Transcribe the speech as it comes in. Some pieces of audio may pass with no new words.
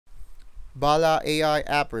Bala AI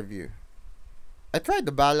app review. I tried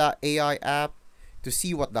the Bala AI app to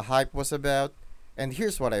see what the hype was about, and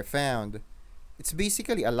here's what I found. It's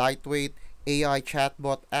basically a lightweight AI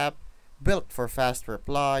chatbot app built for fast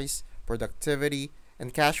replies, productivity,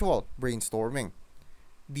 and casual brainstorming.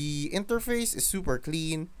 The interface is super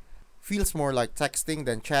clean, feels more like texting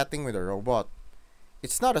than chatting with a robot.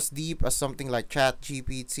 It's not as deep as something like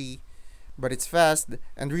ChatGPT, but it's fast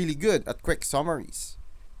and really good at quick summaries,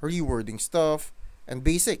 rewording stuff, and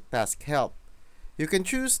basic task help. You can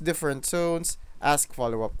choose different tones, ask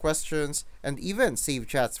follow up questions, and even save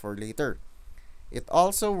chats for later. It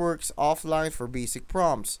also works offline for basic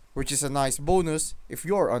prompts, which is a nice bonus if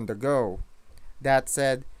you're on the go. That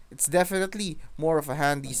said, it's definitely more of a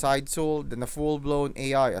handy side tool than a full blown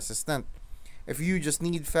AI assistant. If you just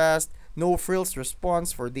need fast, no frills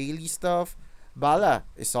response for daily stuff, Bala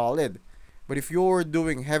is solid. But if you're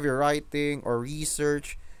doing heavy writing or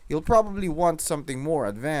research, you'll probably want something more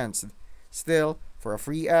advanced. Still, for a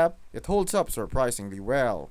free app, it holds up surprisingly well.